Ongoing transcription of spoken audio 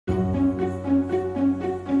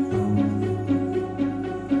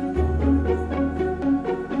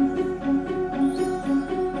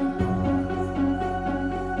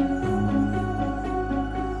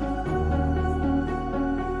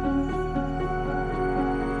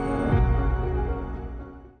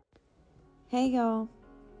Hey y'all,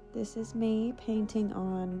 this is me painting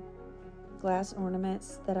on glass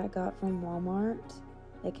ornaments that I got from Walmart.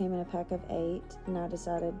 They came in a pack of 8 and I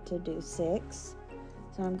decided to do 6.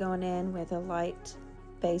 So I'm going in with a light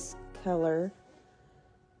base color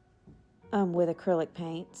with acrylic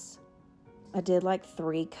paints. I did like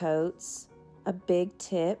 3 coats. A big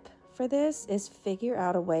tip for this is figure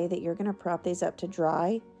out a way that you're going to prop these up to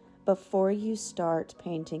dry before you start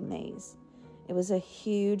painting these. It was a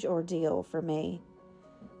huge ordeal for me,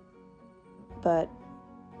 but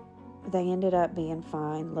they ended up being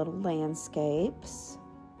fine. Little landscapes,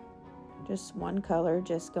 just one color,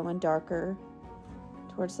 just going darker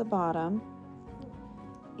towards the bottom,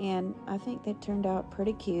 and I think they turned out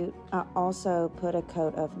pretty cute. I also put a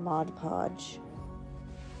coat of Mod Podge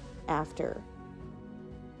after.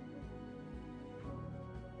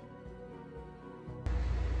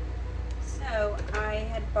 So I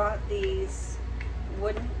had bought these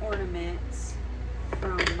wooden ornaments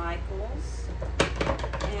from Michaels,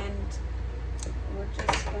 and we're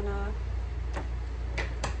just gonna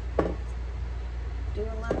do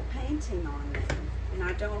a little painting on them. And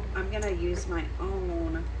I'm gonna use my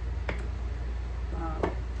own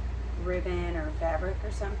ribbon or fabric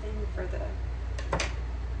or something for the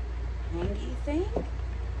hangy thing.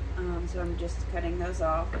 So I'm just cutting those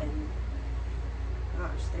off, and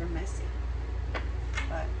gosh, they're messy.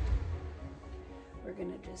 But we're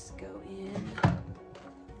gonna just go in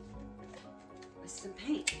with some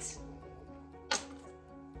paint.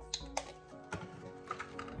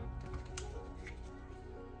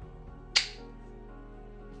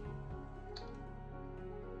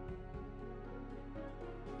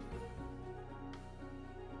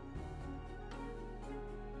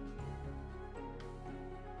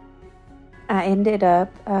 I ended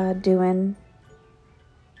up doing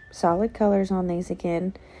solid colors on these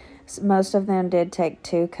again. Most of them did take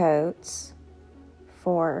 2 coats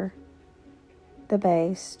for the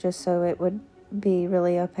base, just so it would be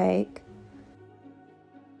really opaque.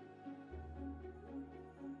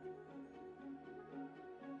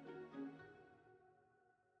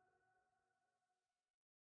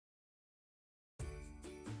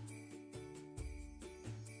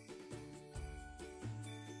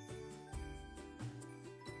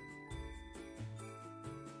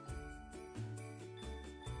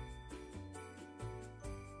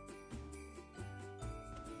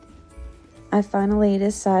 I finally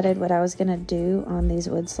decided what I was going to do on these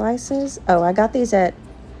wood slices. Oh, I got these at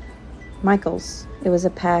Michael's. It was a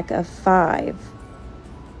pack of 5.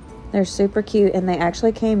 They're super cute, and they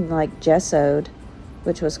actually came like gessoed,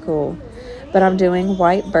 which was cool. But I'm doing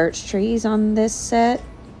white birch trees on this set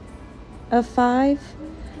of 5.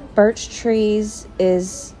 Birch trees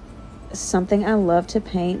is something I love to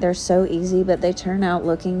paint. They're so easy, but they turn out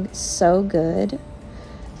looking so good.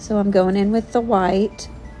 So I'm going in with the white.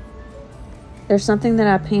 There's something that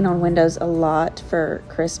I paint on windows a lot for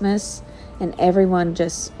Christmas, and everyone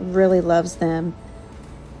just really loves them.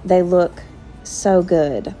 They look so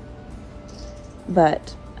good.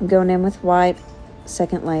 But I'm going in with white,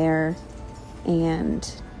 second layer, and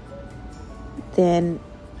then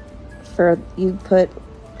you put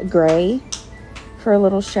gray for a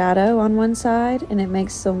little shadow on one side, and it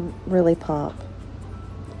makes them really pop.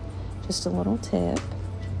 Just a little tip.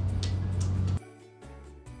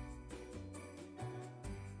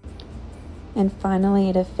 And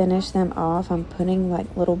finally, to finish them off, I'm putting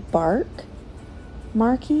like little bark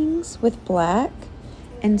markings with black,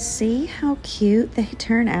 and see how cute they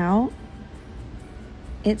turn out.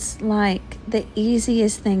 It's like the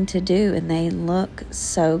easiest thing to do, and they look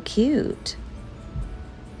so cute.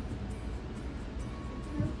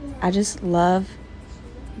 I just love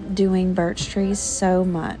doing birch trees so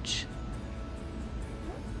much.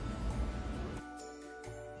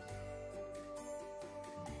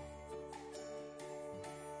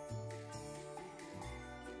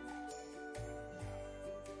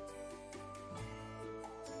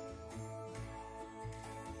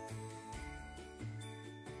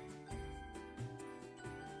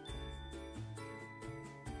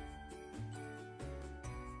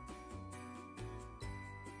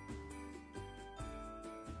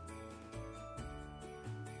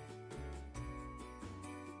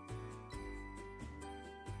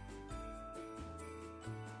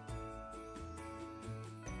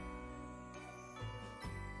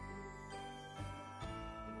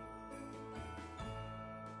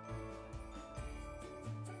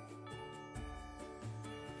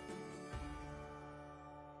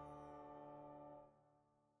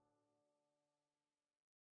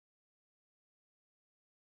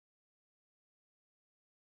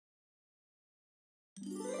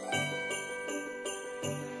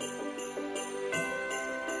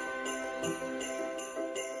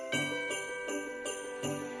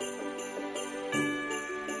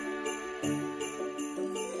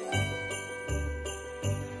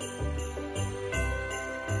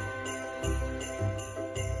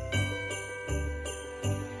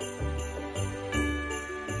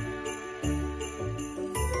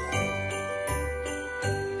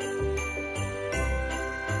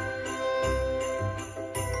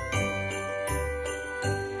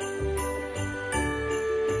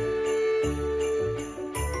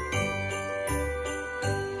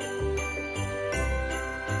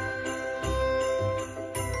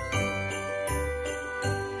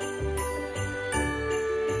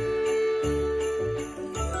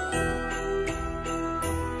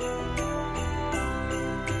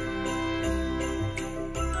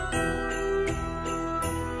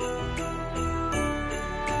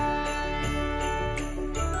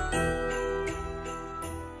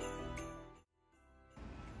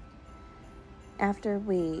 After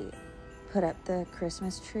we put up the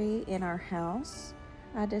Christmas tree in our house,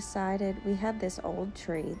 I decided we had this old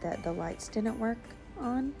tree that the lights didn't work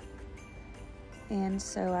on. And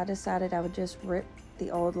so I decided I would just rip the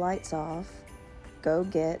old lights off, go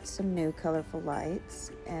get some new colorful lights,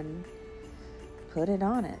 and put it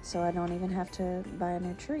on it so I don't even have to buy a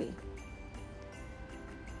new tree.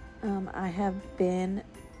 I have been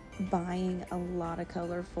buying a lot of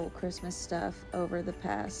colorful Christmas stuff over the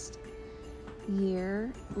past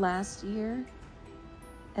year, last year,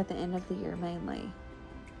 at the end of the year mainly,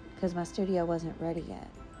 because my studio wasn't ready yet.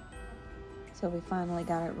 So we finally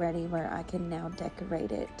got it ready where I can now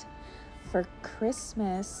decorate it for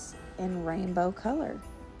Christmas in rainbow color.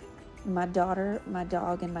 My daughter, my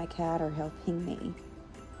dog, and my cat are helping me.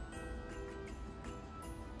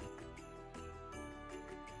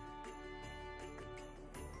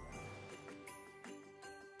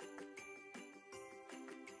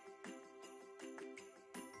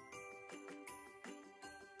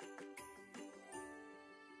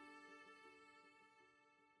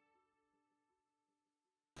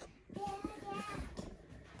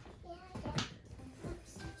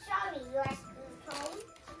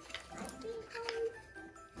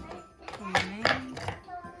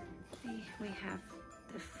 We have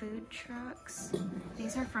the food trucks.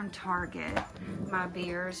 These are from Target. My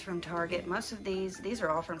beers from Target. Most of these are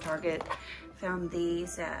all from Target. Found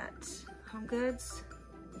these at Home Goods.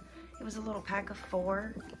 It was a little pack of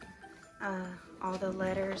 4. All the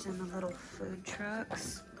letters and the little food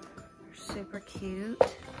trucks are super cute.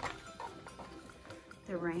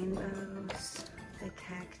 The rainbows, the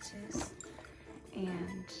cactus,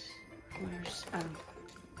 and where's,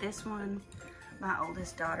 this one my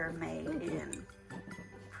oldest daughter made in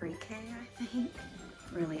pre-K, I think.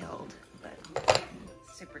 Really old, but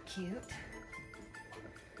super cute.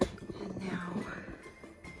 And now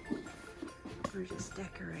we're just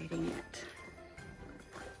decorating it.